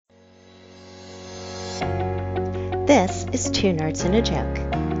This is Two Nerds and a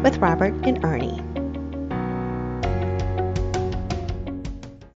Joke with Robert and Ernie.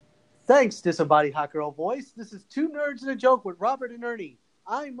 Thanks, disembodied hot girl voice. This is Two Nerds and a Joke with Robert and Ernie.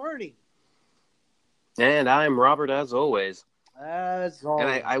 I'm Ernie. And I'm Robert, as always. As always.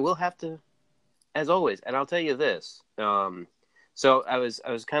 And I will have to, as always, and I'll tell you this. So I was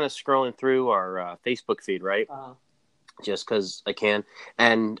kind of scrolling through our Facebook feed, right? Just because I can.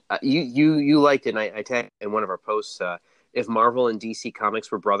 And you liked it, and I tagged in one of our posts, if Marvel and DC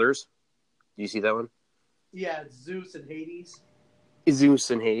Comics were brothers. Do you see that one? Yeah, Zeus and Hades. Zeus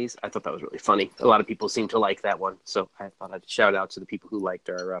and Hades. I thought that was really funny. A lot of people seem to like that one, so I thought I'd shout out to the people who liked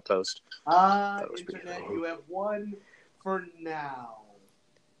our post. Internet, you have won for now.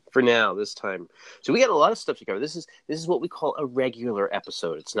 For now, this time. So we got a lot of stuff to cover. This is what we call a regular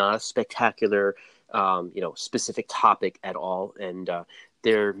episode. It's not a spectacular, specific topic at all. And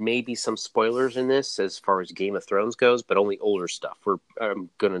there may be some spoilers in this as far as Game of Thrones goes, but only older stuff. I'm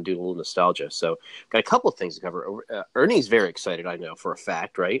going to do a little nostalgia. So got a couple of things to cover. Ernie's very excited, I know, for a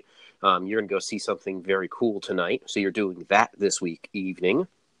fact, right? You're going to go see something very cool tonight. So you're doing that this evening.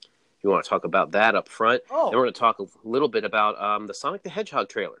 You want to talk about that up front. Oh. Then we're going to talk a little bit about the Sonic the Hedgehog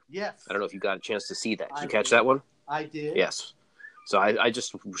trailer. Yes. I don't know if you got a chance to see that. Did you catch that one? I did. Yes. So I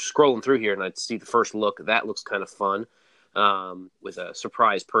just scrolling through here and I see the first look. That looks kind of fun, with a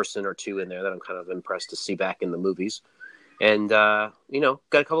surprise person or two in there that I'm kind of impressed to see back in the movies. And, got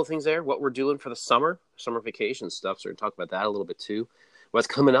a couple of things there. What we're doing for the summer vacation stuff. So we're going to talk about that a little bit too. What's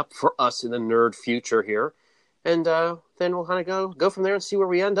coming up for us in the nerd future here. And then we'll kind of go from there and see where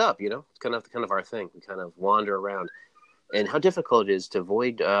we end up. It's kind of our thing. We kind of wander around, and how difficult it is to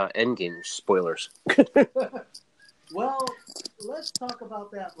avoid Endgame spoilers. Well, let's talk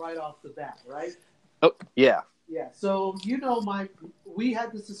about that right off the bat, right? Oh yeah, yeah. So we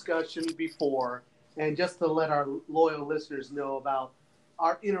had this discussion before, and just to let our loyal listeners know about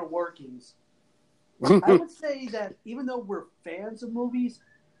our inner workings, I would say that even though we're fans of movies.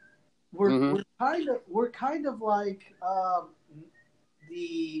 We're kind of like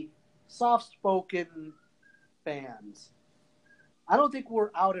the soft-spoken fans. I don't think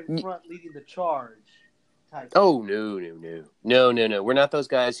we're out in front leading the charge type. Oh no! We're not those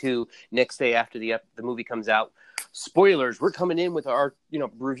guys who next day after the movie comes out, spoilers. We're coming in with our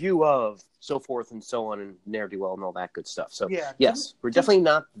review of so forth and so on and ne'er-do-well and all that good stuff. So yes, we're definitely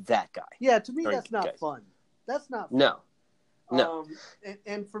not that guy. Yeah, to me that's not fun. That's not fun. No.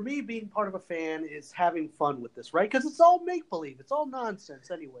 And for me, being part of a fan is having fun with this, right? Because it's all make-believe. It's all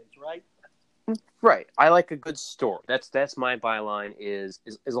nonsense anyways, right? Right. I like a good story. That's my byline is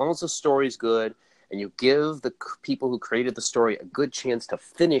as long as the story's good and you give the people who created the story a good chance to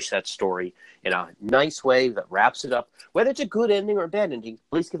finish that story in a nice way that wraps it up, whether it's a good ending or a bad ending,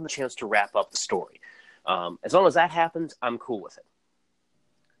 at least give them a chance to wrap up the story. As long as that happens, I'm cool with it.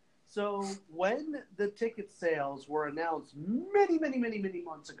 So when the ticket sales were announced many, many, many, many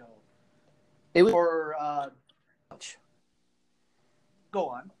months ago, it was go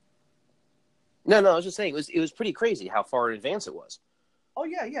on. No, I was just saying it was pretty crazy how far in advance it was. Oh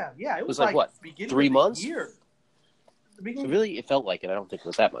yeah. It was like what? 3 months? Year. So really, it felt like it. I don't think it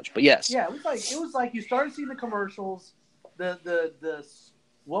was that much, but yes. Yeah, it was like you started seeing the commercials. The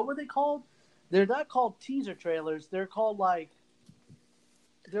what were they called? They're not called teaser trailers. They're called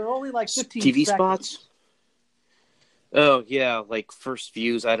they're only like 15 TV seconds. spots? Oh, yeah, like first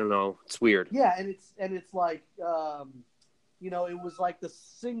views. I don't know. It's weird. Yeah, and it's like, it was like the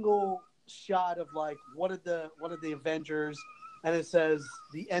single shot of like one of the Avengers, and it says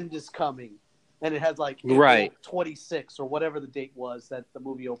the end is coming, and it has like April 26 or whatever the date was that the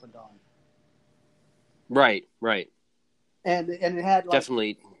movie opened on. Right. And it had like,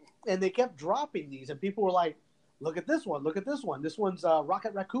 definitely, and they kept dropping these, and people were like, look at this one. This one's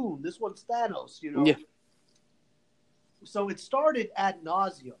Rocket Raccoon. This one's Thanos, Yeah. So it started ad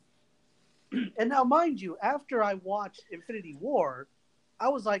nauseum. And now, mind you, after I watched Infinity War, I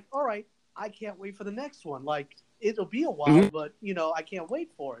was like, all right, I can't wait for the next one. Like, it'll be a while, but, I can't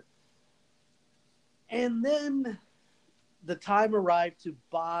wait for it. And then the time arrived to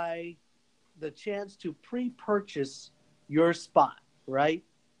buy the chance to pre-purchase your spot, right?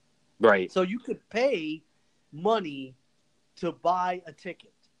 Right. So you could pay money to buy a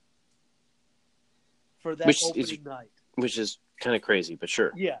ticket for that opening night, which is kind of crazy, but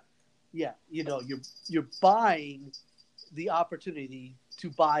sure. Yeah. You're buying the opportunity to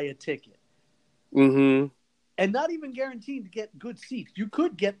buy a ticket, and not even guaranteed to get good seats. You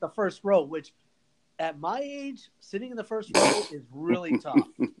could get the first row, which at my age, sitting in the first row is really tough.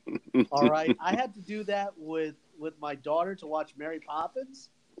 All right, I had to do that with my daughter to watch Mary Poppins,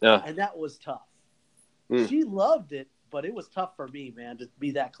 and that was tough. She loved it, but it was tough for me, man, to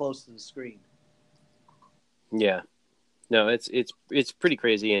be that close to the screen. Yeah. No, it's pretty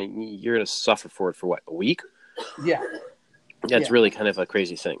crazy, and you're going to suffer for it for what, a week? Yeah. That's really kind of a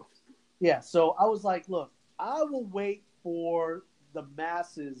crazy thing. Yeah, so I was like, look, I will wait for the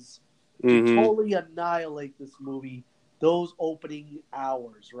masses to totally annihilate this movie, those opening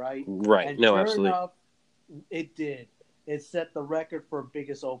hours, right? Right. And no, sure absolutely. enough, it did. It set the record for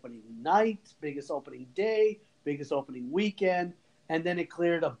biggest opening night, biggest opening day, biggest opening weekend, and then it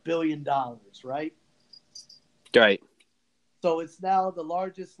cleared $1 billion, right? Right. So it's now the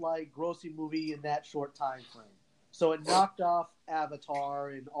largest grossing movie in that short time frame. So it knocked off Avatar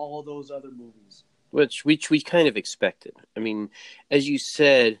and all those other movies. Which we kind of expected. I mean, as you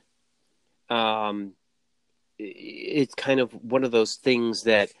said, it's kind of one of those things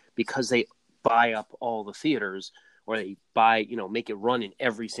that because they buy up all the theaters, or they make it run in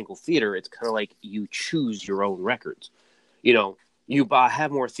every single theater, it's kind of like you choose your own records. You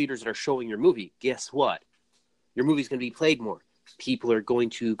have more theaters that are showing your movie. Guess what? Your movie's going to be played more. People are going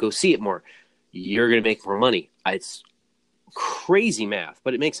to go see it more. You're going to make more money. It's crazy math,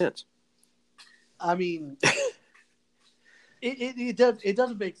 but it makes sense. I mean, it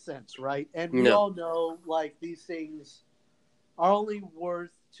doesn't make sense, right? And we all know, these things are only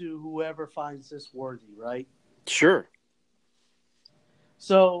worth to whoever finds this worthy, right? Sure.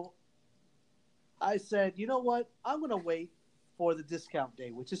 So I said, you know what? I'm going to wait for the discount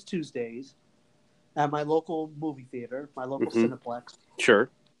day, which is Tuesdays, at my local movie theater, my local Cineplex. Sure.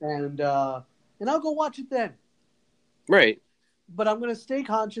 And I'll go watch it then. Right. But I'm going to stay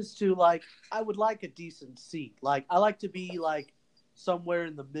conscious to, I would like a decent seat. I like to be, somewhere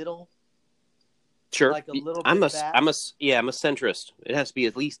in the middle. Sure. A little I'm bit back. I'm a centrist. It has to be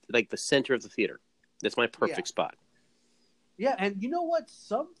at least, the center of the theater. That's my perfect spot. Yeah, and you know what?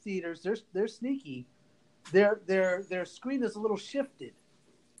 Some theaters, they're sneaky. Their screen is a little shifted.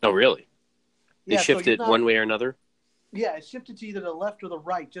 Oh, really? They shifted so one way or another? Yeah, it's shifted to either the left or the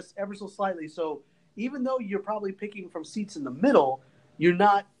right, just ever so slightly. So even though you're probably picking from seats in the middle, you're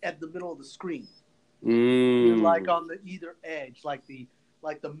not at the middle of the screen. You're on the either edge, the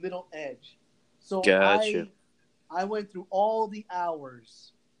middle edge. So gotcha. I went through all the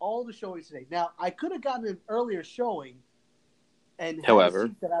hours, all the showings today. Now I could have gotten an earlier showing, and had a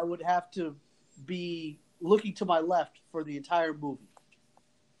seat that I would have to be looking to my left for the entire movie.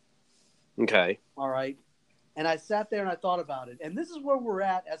 Okay. All right. And I sat there and I thought about it. And this is where we're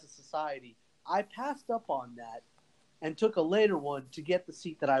at as a society. I passed up on that and took a later one to get the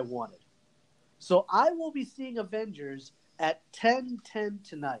seat that I wanted. So I will be seeing Avengers at 10:10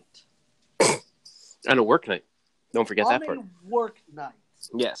 tonight. On a work night. Don't forget that part. On a work night.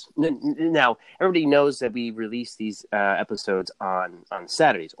 Yes. Now, everybody knows that we release these episodes on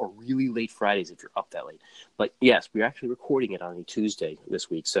Saturdays or really late Fridays if you're up that late. But yes, we're actually recording it on a Tuesday this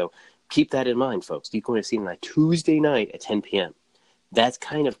week. So keep that in mind, folks. You're going to see it on a Tuesday night at 10 p.m. That's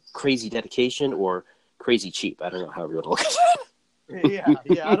kind of crazy dedication or crazy cheap. I don't know how we would look at that.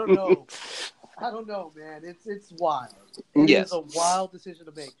 Yeah. I don't know, man. It's wild. It is a wild decision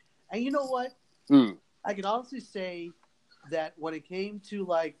to make. And you know what? I can honestly say that when it came to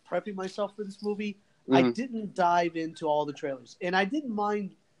prepping myself for this movie, I didn't dive into all the trailers. And I didn't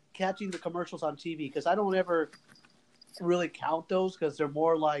mind catching the commercials on TV because I don't ever really count those because they're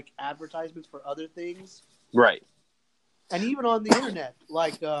more like advertisements for other things. Right. And even on the internet,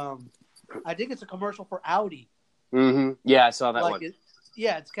 I think it's a commercial for Audi. Mm-hmm. Yeah, I saw that one.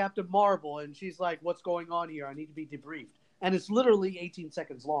 It's Captain Marvel, and she's like, "What's going on here? I need to be debriefed." And it's literally 18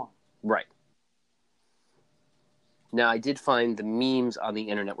 seconds long. Right. Now, I did find the memes on the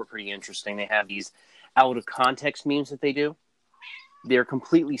internet were pretty interesting. They have these out-of-context memes that they do. They're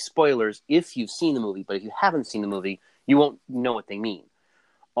completely spoilers if you've seen the movie, but if you haven't seen the movie, you won't know what they mean.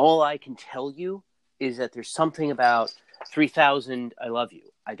 All I can tell you is that there's something about 3000 I love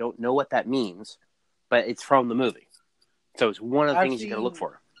you. I don't know what that means, but it's from the movie. So it's one of the things you got to look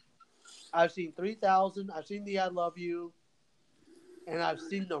for. I've seen 3000, I've seen the I love you, and I've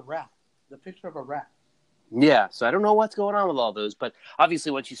seen the rat, the picture of a rat. Yeah, so I don't know what's going on with all those, but obviously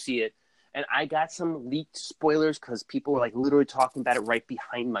once you see it, and I got some leaked spoilers because people were literally talking about it right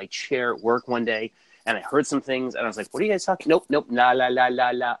behind my chair at work one day, and I heard some things, and I was like, what are you guys talking? Nope, la, la, la,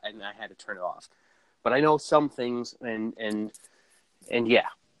 la, la, and I had to turn it off. But I know some things, and yeah,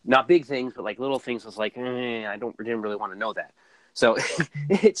 not big things, but little things. I was like, I didn't really want to know that. So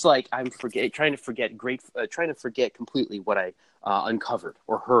it's I'm trying to forget completely what I uncovered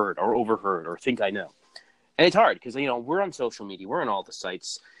or heard or overheard or think I know. And it's hard because we're on social media, we're on all the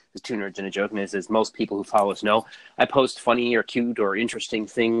sites. is Two Nerds and a Joke, and as most people who follow us know, I post funny or cute or interesting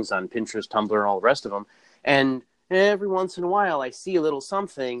things on Pinterest, Tumblr, and all the rest of them. And every once in a while, I see a little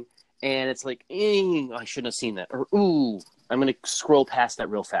something, and it's like, I shouldn't have seen that. Or, ooh, I'm going to scroll past that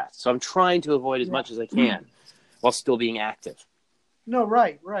real fast. So I'm trying to avoid as much as I can while still being active. No,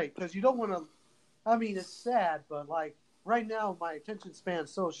 right. Because you don't want to, I mean, it's sad, but like right now, my attention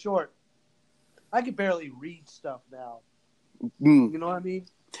span's so short. I can barely read stuff now. You know what I mean?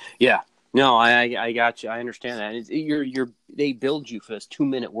 Yeah. No, I got you. I understand that. It's, they build you for this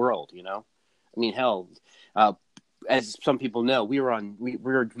 2-minute world, you know? I mean, hell, as some people know, we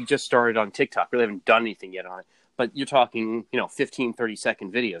just started on TikTok. We really haven't done anything yet on it. But you're talking, 15,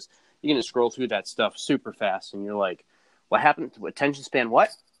 30-second videos. You're going to scroll through that stuff super fast, and you're like, what happened? Attention span,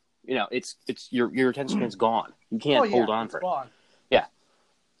 what? It's your attention span's gone. You can't hold on for it. Gone. Yeah.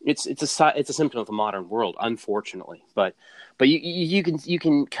 It's a symptom of the modern world, unfortunately. But you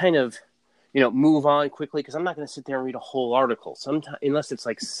can kind of, move on quickly, because I'm not going to sit there and read a whole article sometimes, unless it's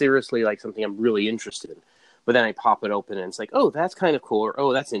like seriously like something I'm really interested in. But then I pop it open and it's like, oh, that's kind of cool, or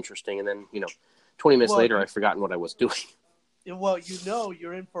oh, that's interesting, and then 20 minutes later I've forgotten what I was doing. Well,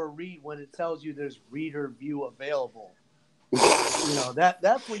 you're in for a read when it tells you there's reader view available.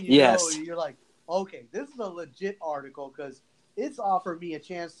 That's when know you're like, okay, this is a legit article because it's offered me a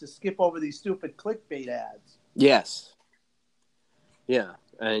chance to skip over these stupid clickbait ads. Yes. Yeah,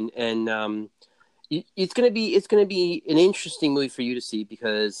 and it's gonna be an interesting movie for you to see,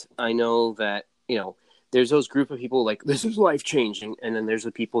 because I know that there's those group of people like, this is life changing, and then there's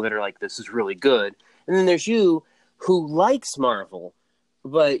the people that are like, this is really good, and then there's you who likes Marvel,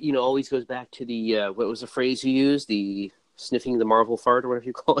 but always goes back to the what was the phrase you used, the sniffing the Marvel fart or whatever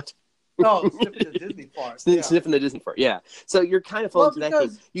you call it. Oh, sniffing the Disney fart. Sniffing the Disney fart, yeah. So you're kind of falling to that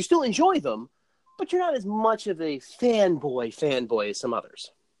thing. You still enjoy them, but you're not as much of a fanboy as some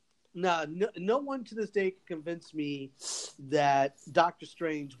others. No one to this day can convince me that Doctor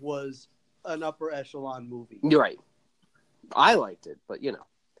Strange was an upper echelon movie. You're right. I liked it, but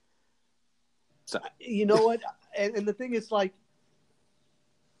So. You know what? And the thing is, like,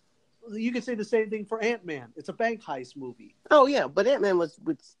 you could say the same thing for Ant-Man. It's a bank heist movie. Oh yeah, but Ant-Man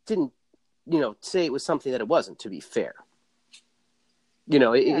didn't say it was something that it wasn't. To be fair,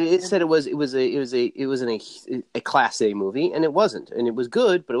 it said it was a Class A movie, and it wasn't, and it was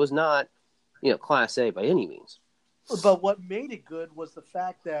good, but it was not Class A by any means. But what made it good was the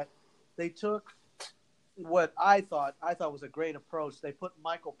fact that they took what I thought was a great approach. They put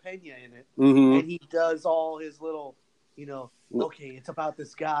Michael Pena in it, and he does all his little, okay, it's about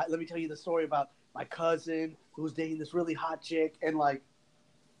this guy. Let me tell you the story about my cousin who was dating this really hot chick, and like,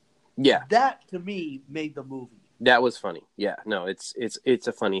 yeah, that to me made the movie. That was funny. Yeah, no, it's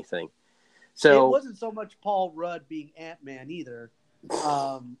a funny thing. So it wasn't so much Paul Rudd being Ant-Man either.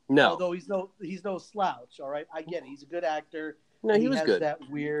 No, although he's no slouch. All right, I get it. He's a good actor. No, he was has good.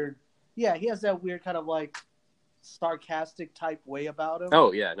 He has that weird kind of like sarcastic type way about him.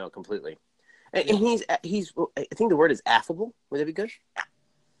 Oh yeah, no, completely. And he's I think the word is affable. Would that be good?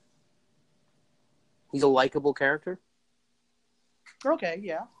 He's a likable character. Okay,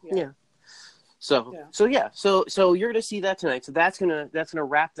 yeah. So you're gonna see that tonight. So that's gonna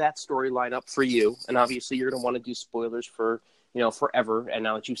wrap that storyline up for you. And obviously you're gonna want to do spoilers for forever. And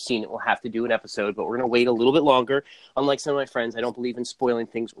now that you've seen it, we'll have to do an episode. But we're gonna wait a little bit longer. Unlike some of my friends, I don't believe in spoiling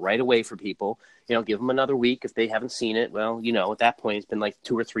things right away for people. Give them another week if they haven't seen it. Well, at that point it's been like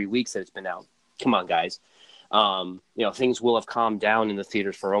 2 or 3 weeks that it's been out. Come on, guys. Things will have calmed down in the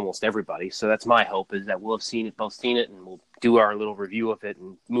theaters for almost everybody. So that's my hope, is that we'll have both seen it, and we'll do our little review of it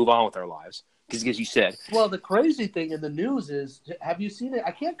and move on with our lives. Because as you said. Well, the crazy thing in the news is, have you seen it?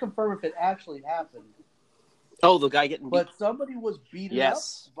 I can't confirm if it actually happened. Oh, the guy getting beat. But somebody was beaten up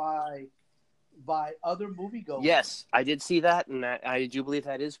by other moviegoers. Yes, I did see that, and I do believe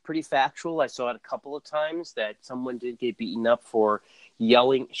that is pretty factual. I saw it a couple of times that someone did get beaten up for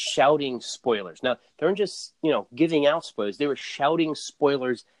shouting spoilers. Now, they weren't just, giving out spoilers. They were shouting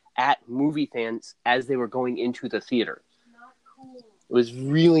spoilers at movie fans as they were going into the theater. Not cool. It was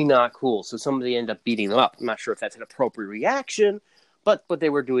really not cool. So somebody ended up beating them up. I'm not sure if that's an appropriate reaction, but what they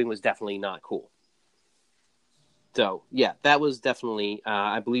were doing was definitely not cool. So, yeah, that was definitely,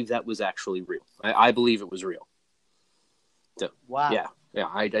 I believe that was actually real. I believe it was real. So, wow. Yeah,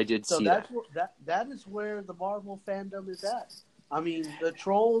 I did see that. So that is where the Marvel fandom is at. I mean, the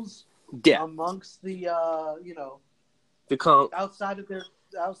trolls amongst the,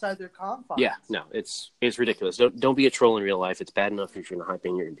 outside their confines. Yeah, no, it's ridiculous. Don't be a troll in real life. It's bad enough if you're going to hype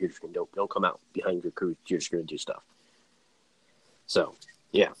in your computer screen. Don't come out behind your computer screen and do stuff. So,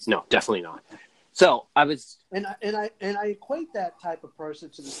 yeah, no, definitely not. So I was, And I equate that type of person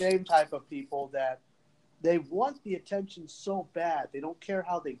to the same type of people that they want the attention so bad they don't care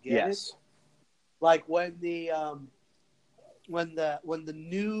how they get it. yes, Like when the I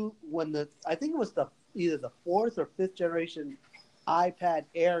think it was either the fourth or fifth generation iPad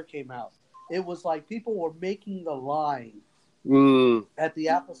Air came out. It was like people were making the line at the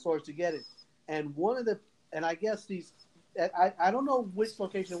Apple stores to get it, and I guess I don't know which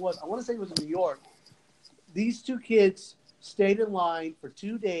location it was. I want to say it was in New York. These two kids stayed in line for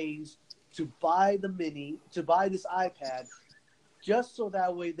 2 days to buy this iPad, just so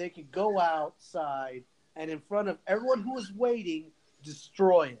that way they could go outside and in front of everyone who was waiting,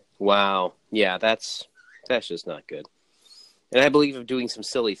 destroy it. wow, yeah, that's just not good. And I believe of doing some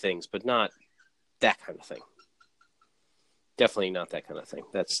silly things, but not that kind of thing. Definitely not that kind of thing.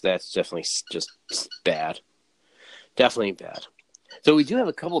 That's definitely just bad. Definitely bad. So we do have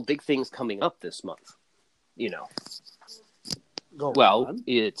a couple of big things coming up this month. Go Well, on.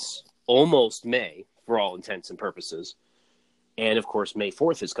 it's almost May for all intents and purposes. And of course, May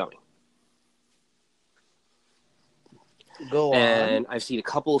 4th is coming. Go on. And I've seen a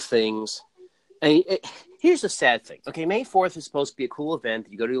couple of things. Here's the sad thing. Okay, May 4th is supposed to be a cool event.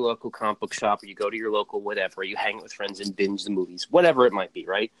 You go to your local comic book shop, or you go to your local whatever. You hang out with friends and binge the movies, whatever it might be,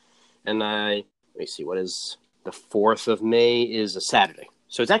 right? And let me see, what is the 4th of May is a Saturday.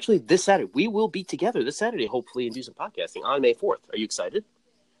 So it's actually this Saturday. We will be together this Saturday, hopefully, and do some podcasting on May 4th. Are you excited?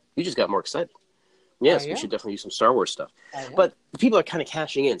 You just got more excited. Yes, we should definitely do some Star Wars stuff. But people are kind of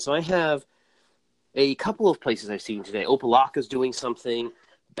cashing in. So I have a couple of places I've seen today. Opalaka's doing something.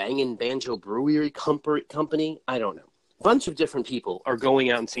 Bangin' Banjo Brewery Company. I don't know. A bunch of different people are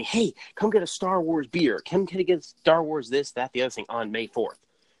going out and saying, hey, come get a Star Wars beer. Come get Star Wars this, that, the other thing on May 4th.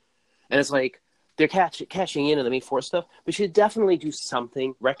 And it's like they're cashing in on the May 4th stuff. But you should definitely do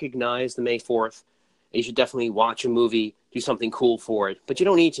something. Recognize the May 4th. You should definitely watch a movie, do something cool for it. But you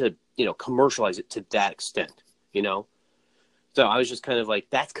don't need to, commercialize it to that extent, So I was just kind of like,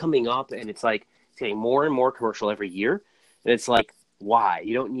 that's coming up. And it's like it's getting more and more commercial every year. And it's like, why?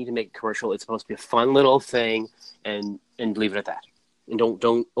 You don't need to make a commercial. It's supposed to be a fun little thing, and leave it at that. And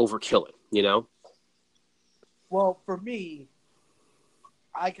don't overkill it, Well, for me,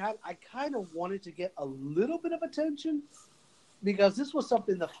 I kind of wanted to get a little bit of attention because this was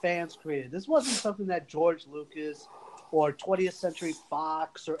something the fans created. This wasn't something that George Lucas or 20th Century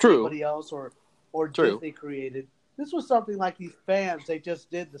Fox or anybody else or Disney created. This was something like these fans, they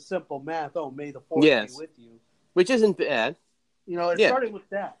just did the simple math. Oh, may the 4th be with you. Which isn't bad. It started with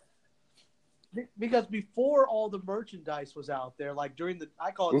that. Because before all the merchandise was out there, like during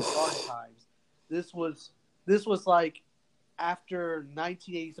I call it the dark times, this was like after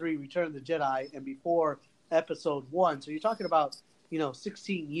 1983 Return of the Jedi and before Episode 1. So you're talking about,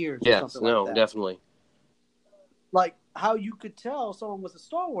 16 years or something like that. Definitely. Like how you could tell someone was a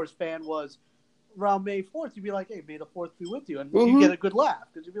Star Wars fan was around May 4th, you'd be like, hey, may the 4th be with you. And you get a good laugh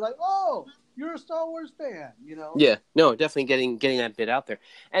because you'd be like, oh, you're a Star Wars fan, Yeah, no, definitely getting that bit out there.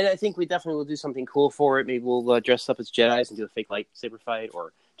 And I think we definitely will do something cool for it. Maybe we'll dress up as Jedis and do a fake lightsaber fight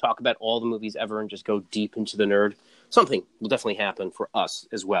or talk about all the movies ever and just go deep into the nerd. Something will definitely happen for us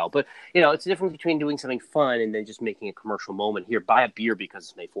as well. But, it's the difference between doing something fun and then just making a commercial moment. Here, buy a beer because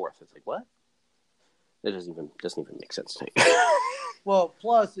it's May 4th. It's like, what? That doesn't even make sense to me. Well,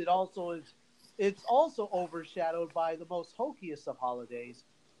 plus it's also overshadowed by the most hokiest of holidays.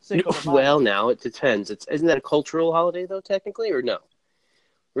 Well, now it depends. Isn't that a cultural holiday though, technically, or no?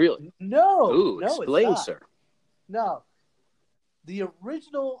 Really? No. Ooh, no, explain, it's not. sir. No. The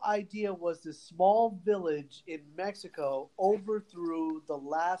original idea was this small village in Mexico overthrew the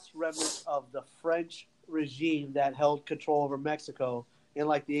last remnants of the French regime that held control over Mexico in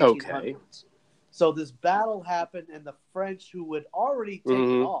like the 1800s. Okay. So this battle happened, and the French, who had already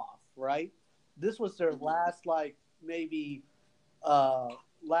taken off, right? This was their last,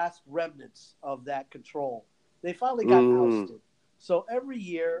 last remnants of that control. They finally got ousted. So every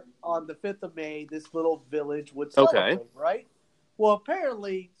year on the 5th of May, this little village would celebrate, right? Well,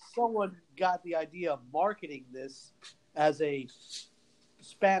 apparently someone got the idea of marketing this as a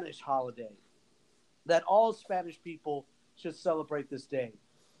Spanish holiday, that all Spanish people should celebrate this day.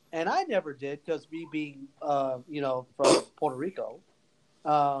 And I never did because me being, from Puerto Rico,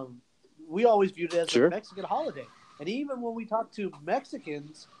 we always viewed it as a Mexican holiday. And even when we talk to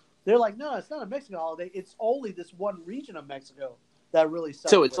Mexicans, they're like, no, it's not a Mexican holiday. It's only this one region of Mexico that really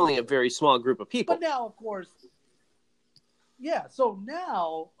celebrates. So it's only a very small group of people. But now, of course, so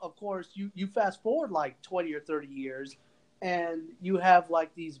now, of course, you fast forward like 20 or 30 years, and you have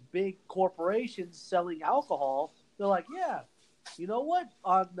like these big corporations selling alcohol. They're like, yeah, you know what?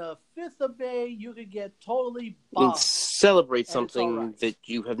 On the 5th of May, you could get totally And bombed. celebrate And it's something all right. that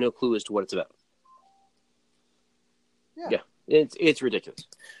you have no clue as to what it's about. Yeah. It's ridiculous.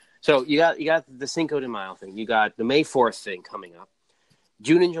 So you got the Cinco de Mayo thing. You got the May 4th thing coming up.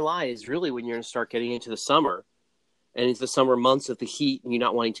 June and July is really when you're going to start getting into the summer, and it's the summer months of the heat and you're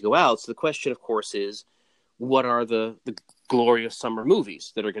not wanting to go out. So the question, of course, is what are the glorious summer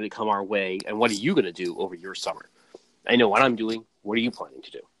movies that are going to come our way, and what are you going to do over your summer? I know what I'm doing. What are you planning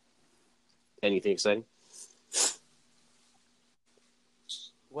to do? Anything exciting?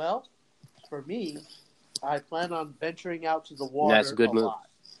 Well, for me, I plan on venturing out to the water That's a good move. lot.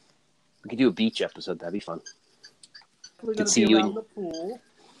 We could do a beach episode. That'd be fun. We're Can going to see be you around in- the pool.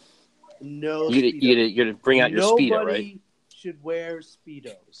 No You're Speedo. going to bring out your Speedo, right? Nobody should wear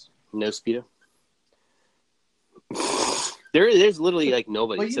Speedos. No Speedo? There's literally like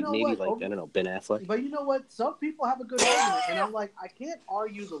nobody But you except know maybe what? like, I don't know, Ben Affleck. But you know what? Some people have a good argument, and I'm like, I can't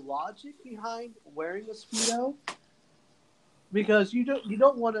argue the logic behind wearing a Speedo because you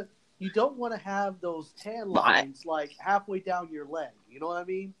don't want to have those tan lines like halfway down your leg. You know what I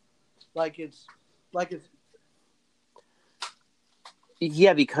mean? Like it's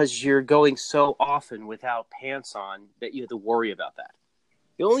Yeah, because you're going so often without pants on that you have to worry about that.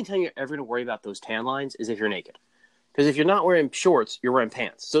 The only time you're ever going to worry about those tan lines is if you're naked. Because if you're not wearing shorts, you're wearing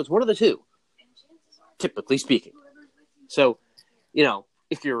pants. So it's one of the two, typically speaking. So,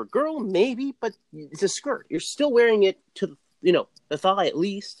 if you're a girl, maybe, but it's a skirt. You're still wearing it to, the thigh at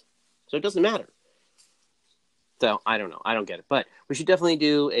least. So it doesn't matter. So I don't know. I don't get it. But we should definitely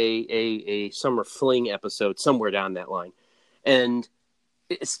do a summer fling episode somewhere down that line. And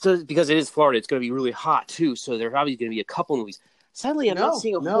it's because it is Florida, it's going to be really hot too. So there's probably going to be a couple movies. Sadly, I'm not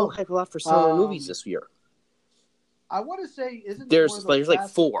seeing a whole heck of a lot for summer movies this year. I want to say, isn't there's one of the like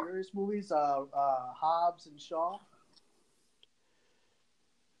Fast and 4 Furious movies, Hobbs and Shaw?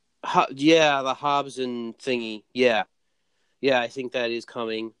 The Hobbs and thingy. Yeah, I think that is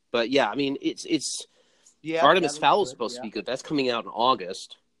coming. But yeah, I mean, it's Artemis Fowl is supposed to be good. That's coming out in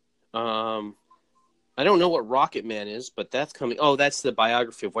August. I don't know what Rocket Man is, but that's coming. Oh, that's the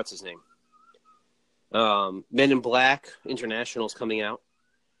biography of what's his name. Men in Black International is coming out.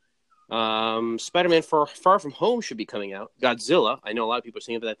 Spider-Man Far From Home should be coming out. Godzilla, I know a lot of people are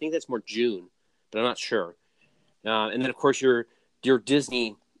saying it, but I think that's more June, but I'm not sure. And then, of course, your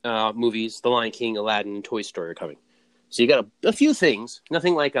Disney movies, The Lion King, Aladdin, and Toy Story are coming. So you got a few things.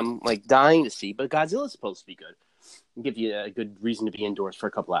 Nothing like I'm like dying to see, but Godzilla's supposed to be good. It'll give you a good reason to be indoors for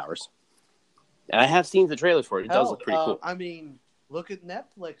a couple hours. And I have seen the trailers for it. It does look pretty cool. I mean, look at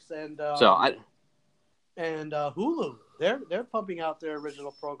Netflix and Hulu. They're pumping out their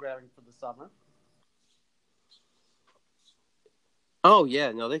original programming for the summer. Oh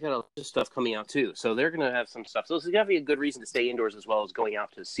yeah, no, they got a lot of stuff coming out too. So they're going to have some stuff. So this is going to be a good reason to stay indoors as well as going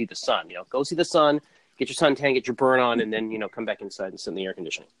out to see the sun. Go see the sun, get your suntan, get your burn on, and then come back inside and sit in the air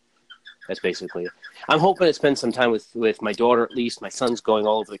conditioning. That's basically it. I'm hoping to spend some time with my daughter at least. My son's going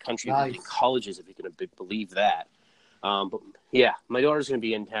all over the country visiting colleges, if you can believe that. But yeah, my daughter's going to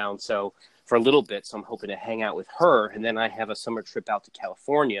be in town so for a little bit, so I'm hoping to hang out with her. And then I have a summer trip out to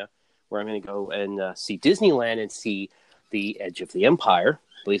California where I'm going to go and see Disneyland and see the Edge of the Empire.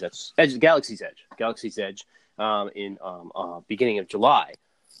 I believe that's Galaxy's Edge in beginning of July.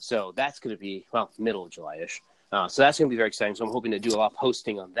 So that's going to be, middle of July-ish. So that's going to be very exciting. So I'm hoping to do a lot of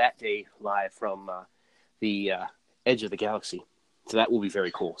posting on that day live from the Edge of the Galaxy. So that will be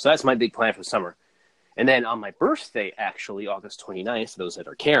very cool. So that's my big plan for summer. And then on my birthday, actually, August 29th, for those that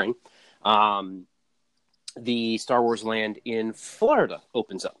are caring, the Star Wars Land in Florida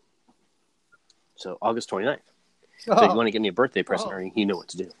opens up. So August 29th. So if you want to give me a birthday present, you know what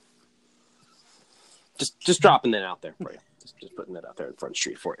to do. Just dropping that out there for you. Just putting that out there in Front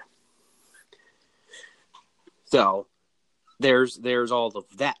Street for you. So there's all of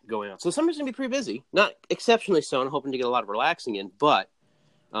that going on. So summer's going to be pretty busy. Not exceptionally so. I'm hoping to get a lot of relaxing in, but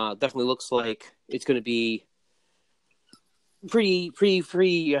definitely looks like it's going to be pretty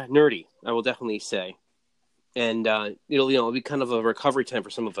nerdy, I will definitely say. And it'll be kind of a recovery time for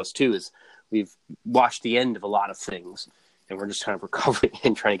some of us too, as we've watched the end of a lot of things, and we're just kind of recovering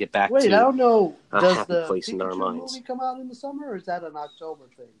and trying to get back to I don't know. Does happy the place in our Pikachu minds. movie come out in the summer, or is that an October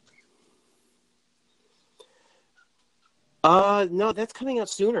thing? No, that's coming out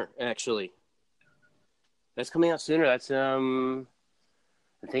sooner, actually. That's coming out sooner. That's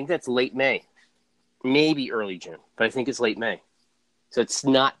I think that's late May. Maybe early June, but I think it's late May. So it's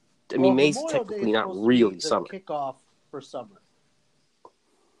not, May's technically not really summer. Kickoff for summer.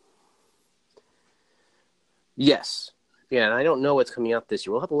 Yes. Yeah, and I don't know what's coming out this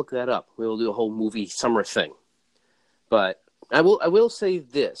year. We'll have to look that up. We will do a whole movie summer thing. But I will say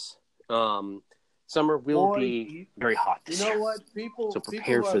this. Summer will Boy, be very hot you this know year. what? People So who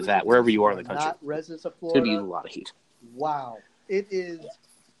prepare for are that listening to wherever this you who are in the country. not residents of It's going to be a Florida, lot of heat. wow. It is.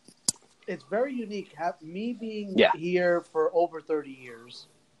 It's very unique. Me being Yeah. here for over 30 years,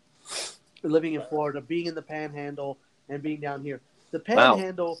 living in Florida, being in the Panhandle, and being down here. The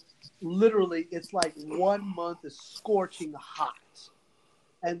Panhandle, literally, it's like 1 month is scorching hot,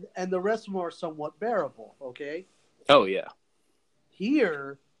 and the rest of them are somewhat bearable. Okay. Oh yeah.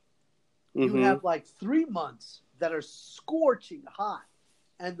 Here, you have like 3 months that are scorching hot,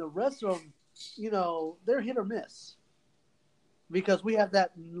 and the rest of them, they're hit or miss because we have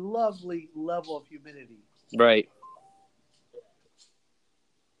that lovely level of humidity. Right.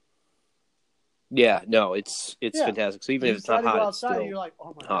 Yeah. No, it's fantastic. So even if it's not hot, it's still you're like,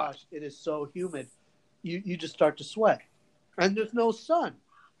 oh my hot. gosh, it is so humid. You just start to sweat, and there's no sun.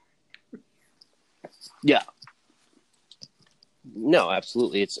 Yeah. No,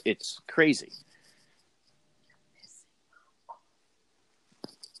 absolutely. It's crazy.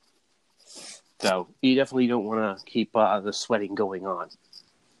 So you definitely don't want to keep the sweating going on.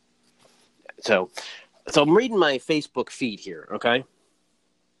 So I'm reading my Facebook feed here, okay?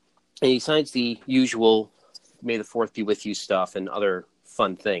 And besides the usual May the 4th be with you stuff and other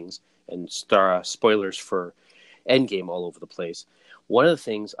fun things and spoilers for Endgame all over the place, one of the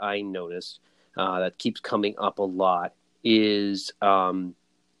things I noticed that keeps coming up a lot is a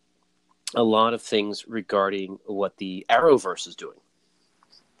lot of things regarding what the Arrowverse is doing.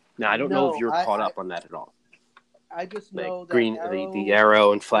 Now, I don't know if you're caught up on that at all. I just know that the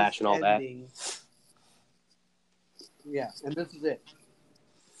Arrow and Flash and all ending. That. Yeah, and this is it.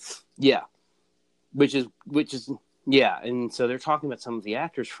 Yeah, which is yeah, and so they're talking about some of the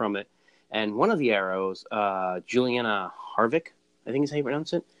actors from it, and one of the Arrows, Juliana Harvick, I think is how you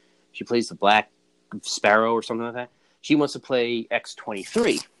pronounce it. She plays the Black Sparrow or something like that. She wants to play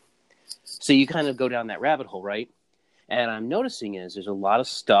X-23. So you kind of go down that rabbit hole, right? And I'm noticing there's a lot of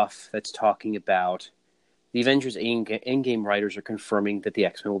stuff that's talking about the Avengers Endgame writers are confirming that the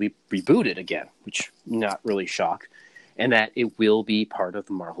X-Men will be rebooted again, which I'm not really shocked, and that it will be part of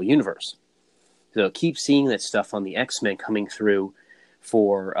the Marvel Universe. So keep seeing that stuff on the X-Men coming through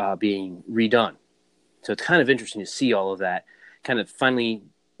for being redone. So it's kind of interesting to see all of that. Kind of finally,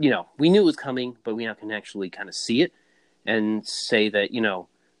 we knew it was coming, but we now can actually kind of see it and say that,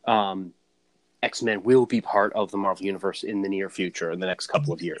 X-Men will be part of the Marvel Universe in the near future, in the next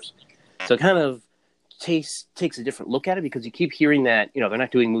couple of years. So it kind of takes a different look at it because you keep hearing that, they're not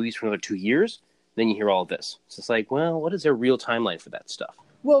doing movies for another 2 years. Then you hear all of this. So it's like, well, what is their real timeline for that stuff?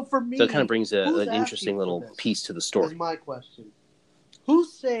 Well, for me, so it kind of brings an interesting little piece to the story. Is my question.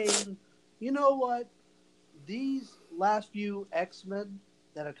 Who's saying, you know what, these last few X-Men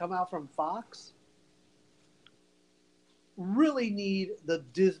that have come out from Fox really need the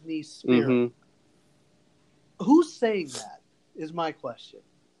Disney spirit? Mm-hmm. Who's saying that is my question.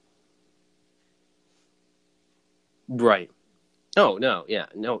 Right. Oh, no, yeah.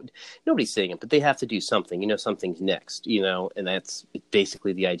 No, nobody's saying it, but they have to do something. Something's next, and that's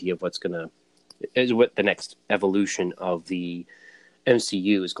basically the idea of what the next evolution of the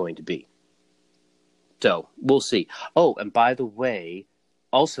MCU is going to be. So, we'll see. Oh, and by the way,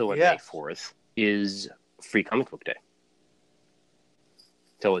 also on May 4th is Free Comic Book Day.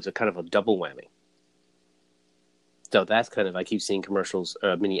 So it's a kind of a double whammy. So that's kind of, I keep seeing commercials,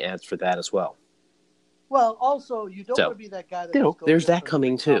 mini ads for that as well. Well, also, you don't want to be that guy that there's that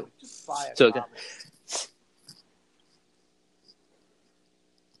coming too. Just buy a comic.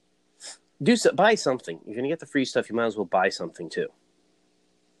 Buy something. You're going to get the free stuff. You might as well buy something too.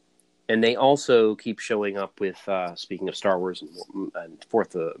 And they also keep showing up with, speaking of Star Wars and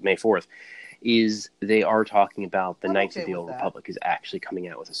May 4th, is they are talking about the Knights of the Old Republic is actually coming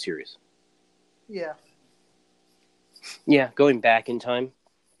out with a series. Yeah. Yeah, going back in time.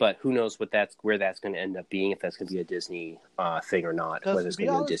 But who knows where that's going to end up being, if that's going to be a Disney thing or not, whether it's going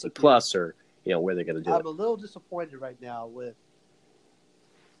to be on Disney Plus or where they're going to do it. I'm a little disappointed right now with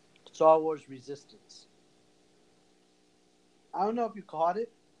Star Wars Resistance. I don't know if you caught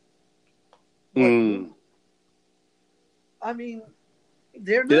it. I mean,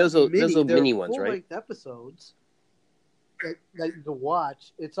 they're not those are mini ones, right? Full-length episodes that you can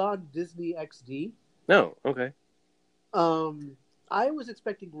watch. It's on Disney XD. No, okay. I was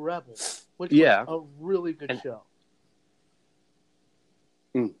expecting Rebels, which was a really good show.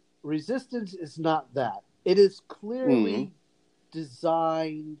 Resistance is not that. It is clearly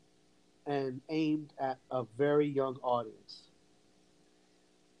designed and aimed at a very young audience.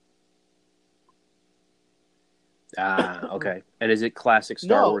 Okay. And is it classic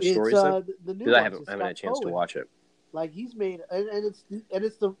Star Wars stories? The new I haven't had a chance to watch it. Like he's made, and it's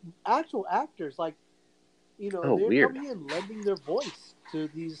the actual actors. Like Oh, they're weird. coming in, lending their voice to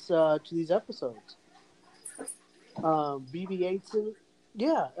these episodes. BB-8's in it.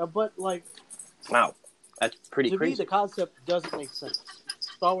 Yeah, but like Wow, that's pretty to me, crazy. the concept doesn't make sense.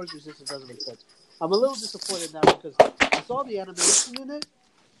 Star Wars Resistance doesn't make sense. I'm a little disappointed in that because I saw the animation in it,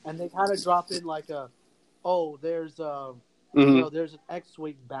 and they kind of drop in like there's there's an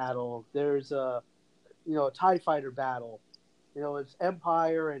X-wing battle, there's a TIE fighter battle, it's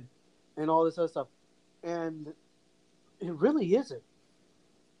Empire and all this other stuff, and it really isn't.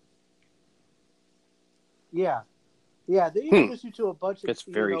 Yeah, they introduce you to a bunch of It's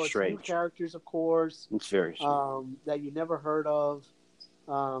very new strange. characters, of course, It's very strange. that you never heard of.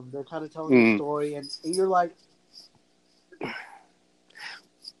 They're kind of telling the story, and you're like,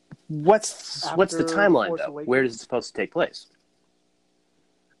 What's the timeline Force though? Awakens. Where is it supposed to take place?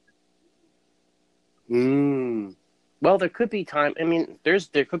 Well, there could be time. I mean, there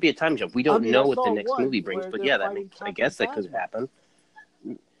could be a time jump. We don't know what the next movie brings, but yeah, I guess that could happen.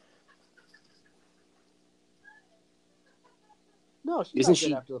 No, she's Isn't not she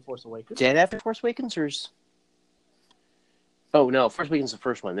dead after the Force Awakens. Dead after Force Awakens, or Oh no, Force Awakens is the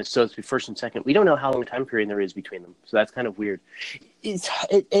first one. So it's the first and second. We don't know how long a time period there is between them, so that's kind of weird. It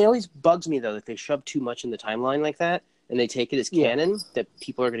always bugs me though that they shove too much in the timeline like that, and they take it as canon that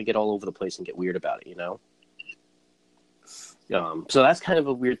people are going to get all over the place and get weird about it. So that's kind of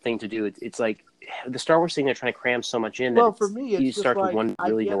a weird thing to do. It's like the Star Wars thing; they're trying to cram so much in. Well, for me, it's you start just to wonder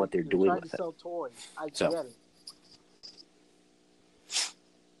really know what they're doing trying with to it. sell toys. I So. get it.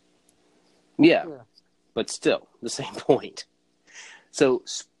 Yeah, but still, the same point. So,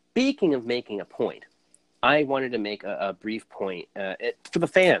 speaking of making a point, I wanted to make a brief point for the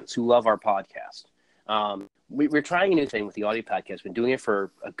fans who love our podcast. We're trying a new thing with the audio podcast. We've been doing it for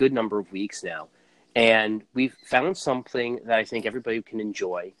a good number of weeks now, and we've found something that I think everybody can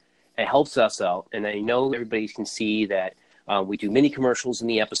enjoy. It helps us out, and I know everybody can see that we do mini commercials in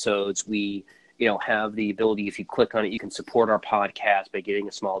the episodes. We have the ability, if you click on it, you can support our podcast by giving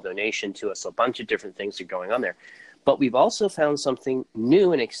a small donation to us. A bunch of different things are going on there. But we've also found something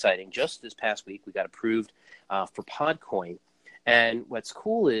new and exciting. Just this past week, we got approved for Podcoin. And what's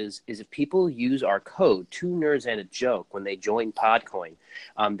cool is if people use our code, 2 Nerds and a Joke, when they join Podcoin,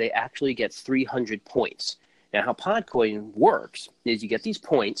 they actually get 300 points. Now, how Podcoin works is you get these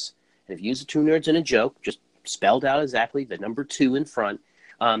points, and if you use the 2 Nerds and a Joke, just spelled out exactly, the number 2 in front,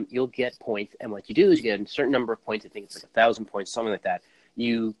 you'll get points. And what you do is you get a certain number of points. I think it's like 1,000 points, something like that.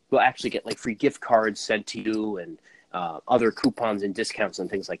 You will actually get like free gift cards sent to you and other coupons and discounts and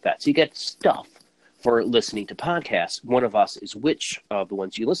things like that. So you get stuff for listening to podcasts. One of us is which of the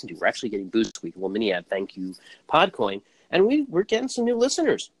ones you listen to. We're actually getting Boost Week, a little mini ad. Thank you, Podcoin. And we're getting some new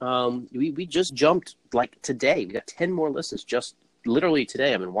listeners. We just jumped like today. We got 10 more listens just literally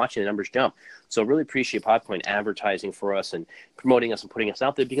today. I've been watching the numbers jump. So really appreciate Podcoin advertising for us and promoting us and putting us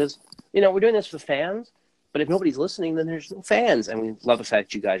out there because, we're doing this for the fans. But if nobody's listening, then there's no fans. And we love the fact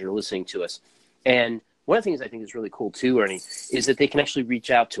that you guys are listening to us. And one of the things I think is really cool too, Ernie, is that they can actually reach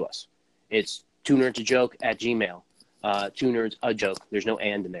out to us. It's 2nerdsajoke at Gmail. 2nerdsajoke. There's no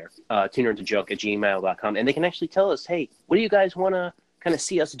and in there. 2nerdsajoke at gmail.com. And they can actually tell us, hey, what do you guys want to kind of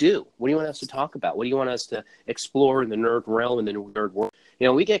see us do? What do you want us to talk about? What do you want us to explore in the nerd realm and the nerd world?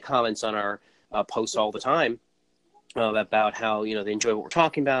 We get comments on our posts all the time about how, they enjoy what we're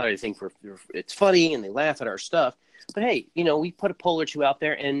talking about. Or they think it's funny and they laugh at our stuff. But hey, we put a poll or two out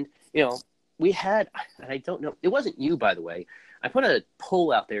there and, we had, I don't know, it wasn't you, by the way. I put a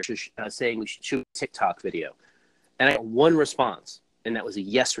poll out there saying we should shoot a TikTok video. And I got one response, and that was a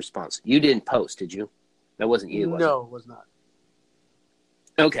yes response. You didn't post, did you? That wasn't you, was it? No, it was not.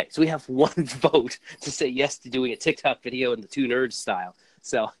 Okay, so we have one vote to say yes to doing a TikTok video in the 2 Nerds style.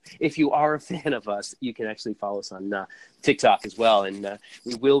 So if you are a fan of us, you can actually follow us on TikTok as well. And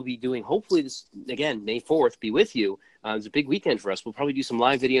we will be doing, hopefully this, again, May 4th, be with you. It's a big weekend for us. We'll probably do some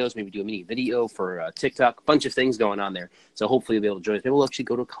live videos, maybe do a mini video for TikTok, a bunch of things going on there. So hopefully you'll be able to join us. Maybe we'll actually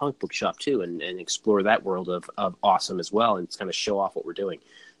go to a comic book shop too and explore that world of awesome as well and kind of show off what we're doing.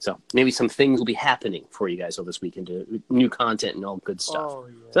 So maybe some things will be happening for you guys over this weekend, new content and all good stuff. Oh,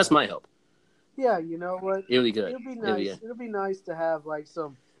 yeah. So that's my hope. Yeah, you know what? It'll be good. It'll be nice. It'll be nice to have like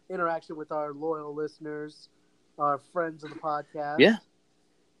some interaction with our loyal listeners, our friends of the podcast.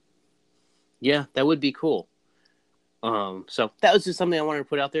 Yeah, that would be cool. So that was just something I wanted to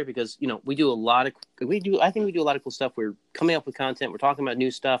put out there because, I think we do a lot of cool stuff. We're coming up with content. We're talking about new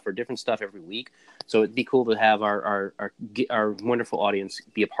stuff or different stuff every week. So it'd be cool to have our wonderful audience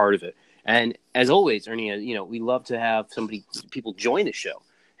be a part of it. And as always, Ernie, we love to have people join the show.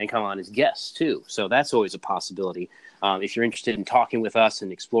 and come on as guests too. So that's always a possibility. If you're interested in talking with us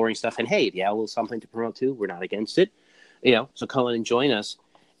and exploring stuff, and hey, if you have a little something to promote too, we're not against it. So come on and join us.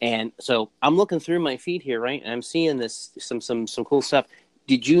 And so I'm looking through my feed here, right? And I'm seeing this some cool stuff.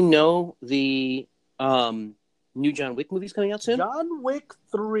 Did you know the new John Wick movie's coming out soon? John Wick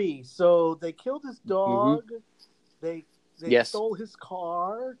 3. So they killed his dog. They stole his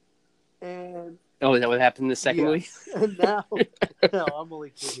car, and is that what happened in the second movie? And now, no, I'm only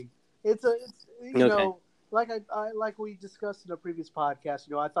kidding. It's you know, like we discussed in a previous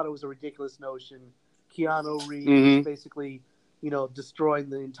podcast. I thought it was a ridiculous notion. Keanu Reeves basically, destroying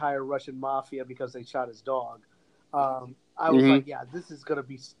the entire Russian mafia because they shot his dog. I was like, yeah, this is gonna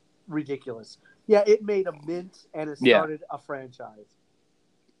be ridiculous. Yeah, it made a mint and it started a franchise.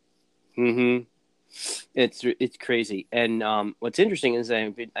 It's crazy. And what's interesting is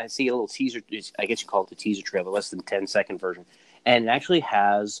I see a little teaser. I guess you call it the teaser trailer, less than 10-second version, and it actually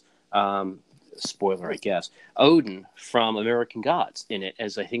has spoiler, I guess, Odin from American Gods in it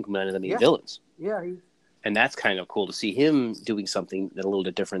as I think one of the main villains. Yeah, and that's kind of cool to see him doing something that a little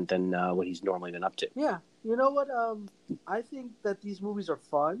bit different than what he's normally been up to. Yeah, you know what? I think that these movies are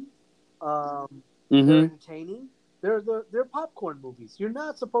fun. They're entertaining. They're popcorn movies. You're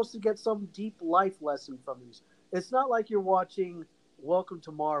not supposed to get some deep life lesson from these. It's not like you're watching Welcome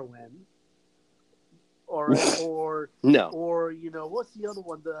to Marwen, or no, or what's the other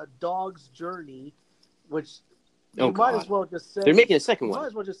one? The Dog's Journey, which you might as well just say they're making a second one. You might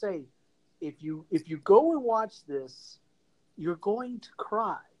as well just say, if you go and watch this, you're going to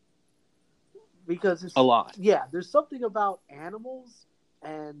cry because it's a lot. Yeah, there's something about animals.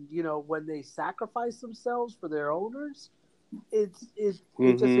 And when they sacrifice themselves for their owners, it just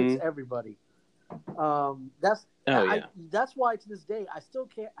hits everybody. That's why to this day I still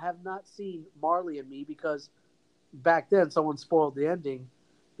have not seen Marley and Me, because back then someone spoiled the ending.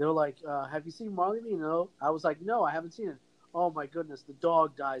 They were like, "Have you seen Marley and Me?" No, I was like, "No, I haven't seen it." Oh my goodness, the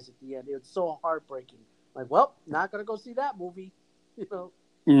dog dies at the end. It's so heartbreaking. Like, well, not gonna go see that movie.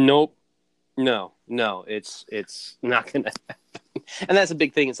 Nope. No, it's not gonna happen. And that's a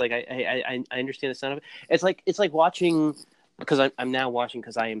big thing. It's like I understand the sound of it. It's like watching, because I'm now watching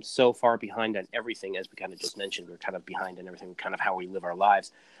because I am so far behind on everything, as we kind of just mentioned. We're kind of behind on everything, kind of how we live our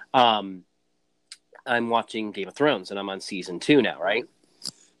lives. I'm watching Game of Thrones, and I'm on season 2 now, right?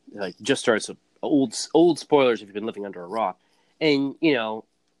 Like just started. So old spoilers if you've been living under a rock. And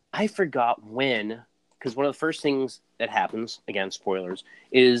I forgot when, because one of the first things that happens, again spoilers,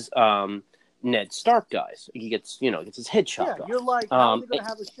 is Ned Stark dies. He gets his head chopped off. You're like, how are they going to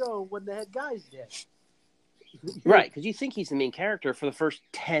have a show when the head guy's dead? Right, because you think he's the main character for the first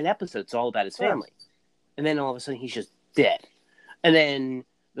 10 episodes, all about his family. And then all of a sudden he's just dead. And then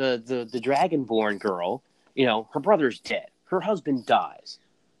the Dragonborn girl, her brother's dead. Her husband dies.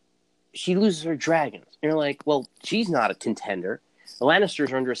 She loses her dragons. And you're like, well, she's not a contender. The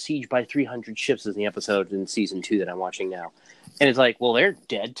Lannisters are under siege by 300 ships in the episode in season 2 that I'm watching now. And it's like, well, they're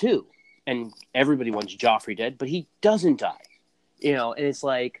dead too. And everybody wants Joffrey dead, but he doesn't die. And it's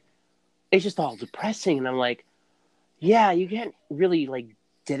like, it's just all depressing. And I'm like, yeah, you can't really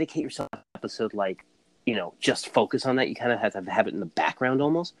dedicate yourself to an episode just focus on that. You kind of have to have it in the background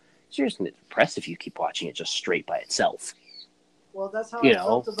almost. So you're just going to get depressed if you keep watching it just straight by itself. Well, that's how I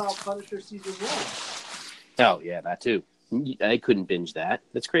felt about Punisher season 1. Oh, yeah, that too. I couldn't binge that.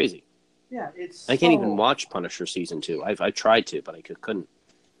 That's crazy. Yeah, I can't even watch Punisher season 2. I tried to, but I couldn't.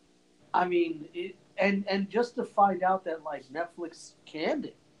 I mean, and just to find out that Netflix canned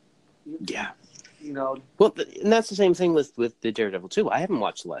it. Yeah. Well, and that's the same thing with the Daredevil too. I haven't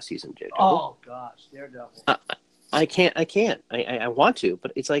watched the last season of Daredevil. Oh gosh, Daredevil. I can't. I want to,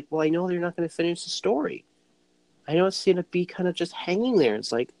 but it's like, well, I know they're not going to finish the story. I know it's going to be kind of just hanging there.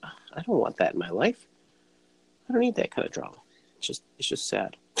 It's like, I don't want that in my life. I don't need that kind of drama. It's just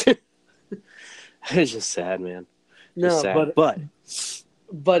sad. It's just sad, man. Just sad.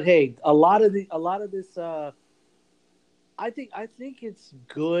 But hey, a lot of this. I think it's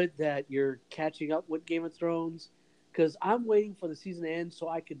good that you're catching up with Game of Thrones, because I'm waiting for the season to end so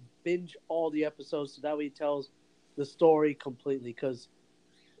I can binge all the episodes, so that way it tells the story completely. Because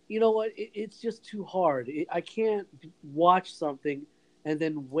you know what, it's just too hard. I can't watch something and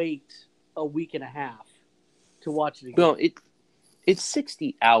then wait a week and a half to watch it again. Well, it's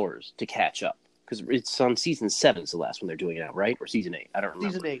 60 hours to catch up. Because it's on season 7 is the last one they're doing it out, right? Or season 8? I don't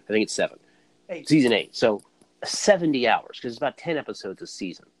remember. Season 8. I think it's 7. 8. Season 8. So 70 hours, because it's about 10 episodes a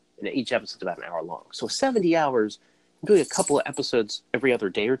season. And each episode's about an hour long. So 70 hours, doing a couple of episodes every other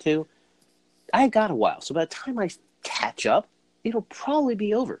day or two, I got a while. So by the time I catch up, it'll probably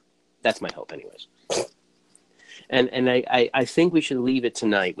be over. That's my hope anyways. And I think we should leave it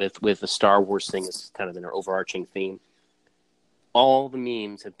tonight with the Star Wars thing as kind of an overarching theme. All the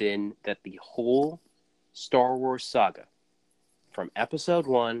memes have been that the whole Star Wars saga, from Episode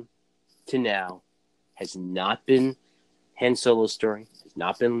 1 to now, has not been Han Solo's story, has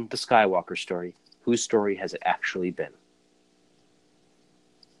not been the Skywalker story. Whose story has it actually been?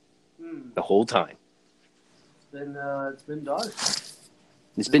 The whole time. It's been dark.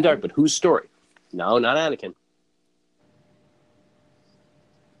 It's been dark, but whose story? No, not Anakin.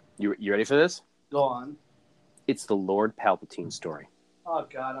 You ready for this? Go on. It's the Lord Palpatine story. Oh,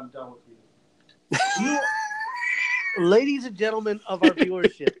 God, I'm done with you. Ladies and gentlemen of our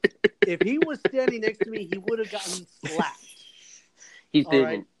viewership, if he was standing next to me, he would have gotten slapped. He's been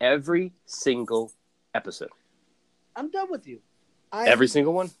in every single episode. I'm done with you. Every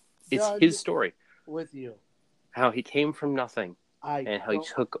single one? It's his story. With you. How he came from nothing. And how he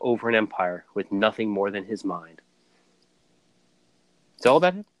took over an empire with nothing more than his mind. It's all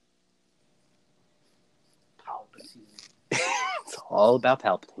about him. It's all about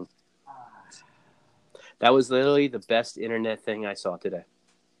Palpatine. That was literally the best internet thing I saw today.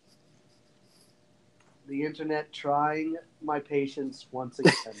 The internet trying my patience once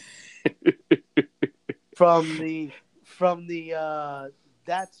again. from the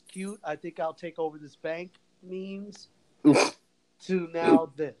that's cute, I think I'll take over this bank memes to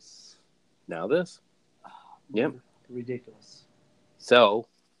now this. Now this? Yep. Ridiculous. So,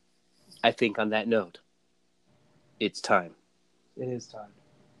 I think on that note, it's time. It is time.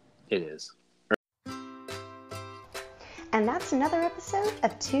 It is. And that's another episode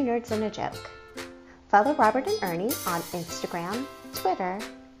of Two Nerds and a Joke. Follow Robert and Ernie on Instagram, Twitter,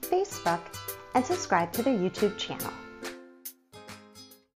 Facebook, and subscribe to their YouTube channel.